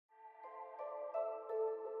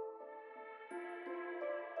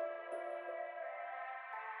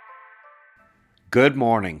Good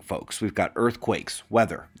morning, folks. We've got earthquakes,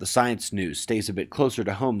 weather, the science news stays a bit closer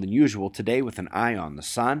to home than usual today with an eye on the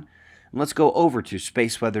sun. And let's go over to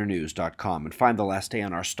spaceweathernews.com and find the last day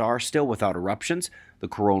on our star still without eruptions. The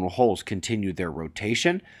coronal holes continue their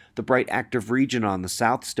rotation. The bright active region on the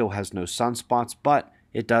south still has no sunspots, but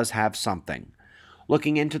it does have something.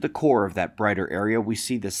 Looking into the core of that brighter area, we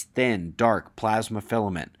see this thin, dark plasma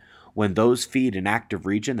filament. When those feed an active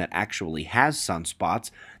region that actually has sunspots,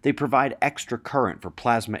 they provide extra current for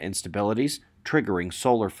plasma instabilities, triggering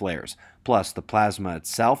solar flares. Plus, the plasma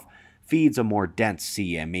itself feeds a more dense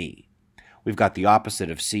CME. We've got the opposite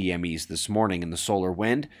of CMEs this morning in the solar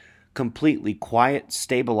wind, completely quiet,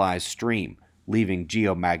 stabilized stream, leaving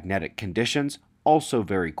geomagnetic conditions also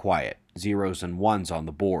very quiet, zeros and ones on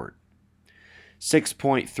the board.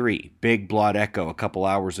 6.3, big blood echo a couple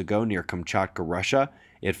hours ago near Kamchatka, Russia.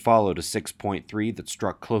 It followed a 6.3 that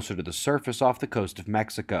struck closer to the surface off the coast of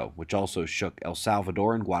Mexico, which also shook El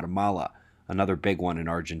Salvador and Guatemala, another big one in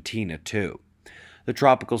Argentina too. The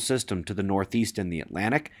tropical system to the northeast in the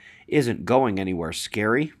Atlantic isn't going anywhere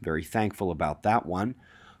scary, very thankful about that one.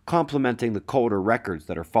 Complementing the colder records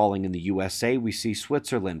that are falling in the USA, we see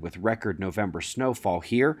Switzerland with record November snowfall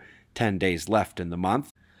here, 10 days left in the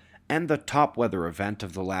month. And the top weather event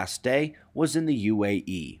of the last day was in the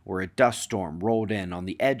UAE, where a dust storm rolled in on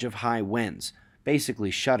the edge of high winds, basically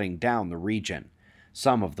shutting down the region.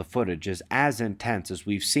 Some of the footage is as intense as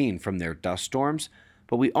we've seen from their dust storms,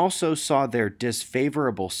 but we also saw their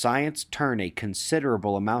disfavorable science turn a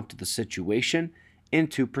considerable amount of the situation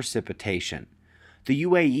into precipitation. The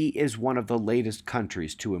UAE is one of the latest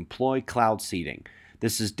countries to employ cloud seeding.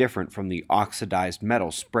 This is different from the oxidized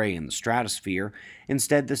metal spray in the stratosphere.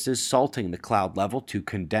 Instead, this is salting the cloud level to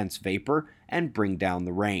condense vapor and bring down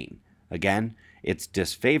the rain. Again, it's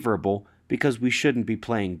disfavorable because we shouldn't be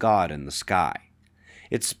playing God in the sky.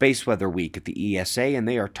 It's Space Weather Week at the ESA, and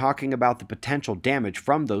they are talking about the potential damage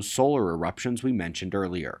from those solar eruptions we mentioned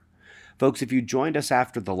earlier. Folks, if you joined us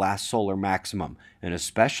after the last solar maximum, and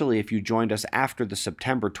especially if you joined us after the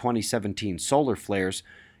September 2017 solar flares,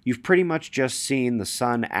 you've pretty much just seen the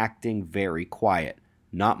sun acting very quiet,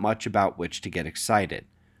 not much about which to get excited.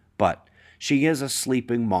 But she is a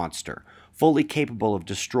sleeping monster, fully capable of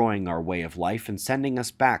destroying our way of life and sending us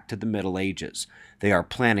back to the Middle Ages. They are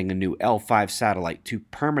planning a new L5 satellite to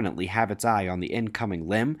permanently have its eye on the incoming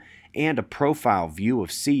limb and a profile view of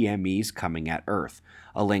CMEs coming at Earth.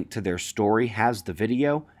 A link to their story has the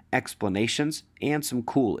video, explanations, and some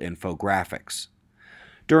cool infographics.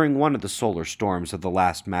 During one of the solar storms of the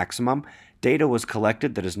last maximum, data was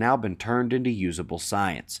collected that has now been turned into usable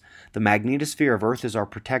science. The magnetosphere of Earth is our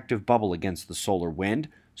protective bubble against the solar wind,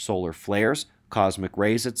 solar flares, cosmic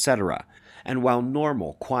rays, etc. And while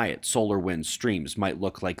normal, quiet solar wind streams might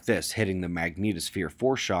look like this hitting the magnetosphere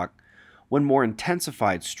foreshock, when more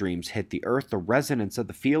intensified streams hit the Earth, the resonance of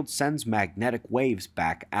the field sends magnetic waves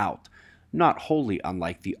back out, not wholly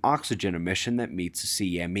unlike the oxygen emission that meets a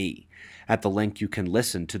CME. At the link, you can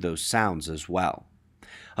listen to those sounds as well.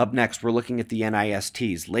 Up next, we're looking at the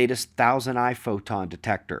NIST's latest 1000-eye photon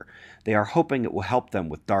detector. They are hoping it will help them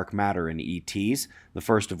with dark matter and ETs, the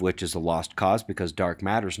first of which is a lost cause because dark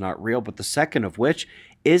matter is not real, but the second of which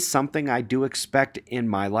is something I do expect in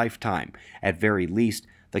my lifetime. At very least,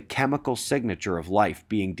 the chemical signature of life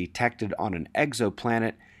being detected on an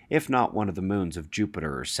exoplanet, if not one of the moons of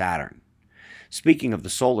Jupiter or Saturn. Speaking of the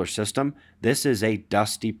solar system, this is a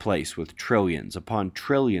dusty place with trillions upon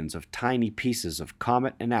trillions of tiny pieces of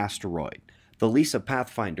comet and asteroid. The LISA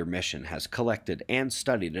Pathfinder mission has collected and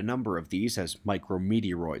studied a number of these as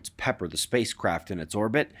micrometeoroids pepper the spacecraft in its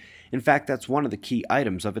orbit. In fact, that's one of the key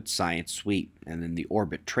items of its science suite. And in the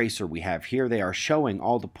orbit tracer we have here, they are showing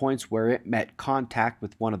all the points where it met contact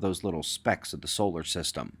with one of those little specks of the solar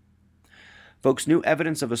system. Folks, new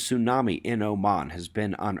evidence of a tsunami in Oman has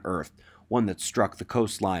been unearthed, one that struck the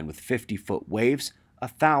coastline with 50-foot waves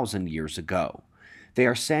 1,000 years ago. They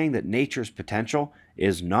are saying that nature's potential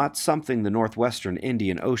is not something the northwestern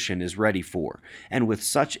Indian Ocean is ready for, and with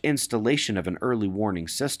such installation of an early warning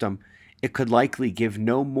system, it could likely give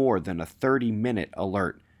no more than a 30-minute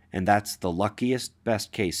alert, and that's the luckiest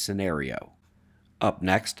best-case scenario. Up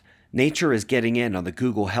next, nature is getting in on the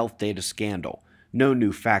Google Health data scandal. No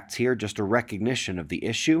new facts here, just a recognition of the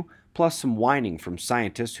issue, plus some whining from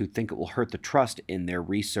scientists who think it will hurt the trust in their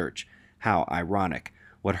research. How ironic.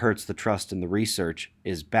 What hurts the trust in the research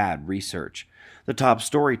is bad research. The top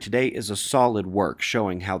story today is a solid work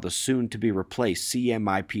showing how the soon-to-be-replaced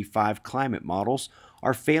CMIP5 climate models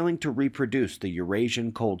are failing to reproduce the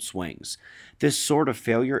Eurasian cold swings. This sort of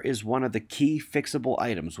failure is one of the key fixable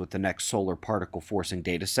items with the next solar particle forcing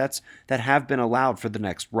datasets that have been allowed for the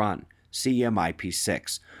next run.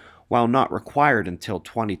 CMIP6. While not required until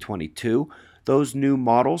 2022, those new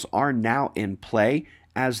models are now in play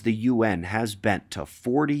as the UN has bent to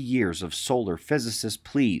 40 years of solar physicist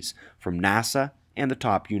pleas from NASA and the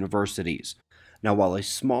top universities. Now, while a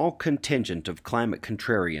small contingent of climate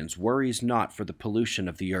contrarians worries not for the pollution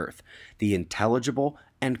of the Earth, the intelligible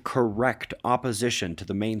and correct opposition to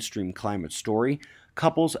the mainstream climate story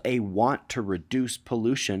couples a want to reduce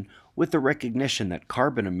pollution with the recognition that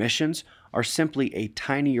carbon emissions are simply a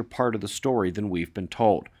tinier part of the story than we've been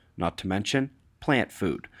told, not to mention plant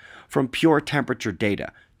food. From pure temperature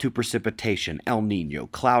data to precipitation, El Nino,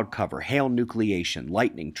 cloud cover, hail nucleation,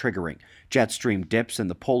 lightning triggering, jet stream dips, and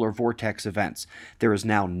the polar vortex events, there is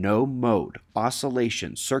now no mode,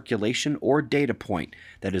 oscillation, circulation, or data point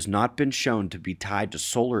that has not been shown to be tied to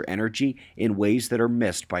solar energy in ways that are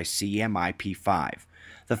missed by CMIP5.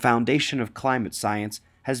 The foundation of climate science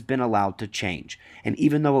has been allowed to change, and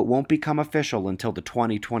even though it won't become official until the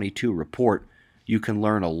 2022 report, you can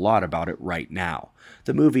learn a lot about it right now.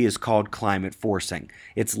 The movie is called Climate Forcing.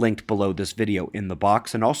 It's linked below this video in the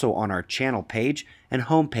box and also on our channel page and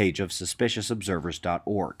homepage of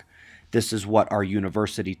suspiciousobservers.org. This is what our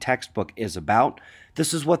university textbook is about.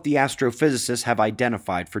 This is what the astrophysicists have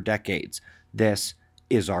identified for decades. This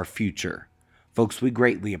is our future. Folks, we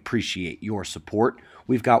greatly appreciate your support.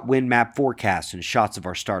 We've got wind map forecasts and shots of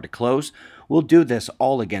our star to close. We'll do this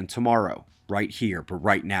all again tomorrow, right here, but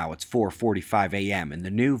right now it's 4:45 a.m. in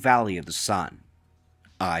the new Valley of the Sun.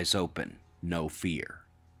 Eyes open, no fear.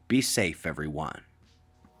 Be safe, everyone.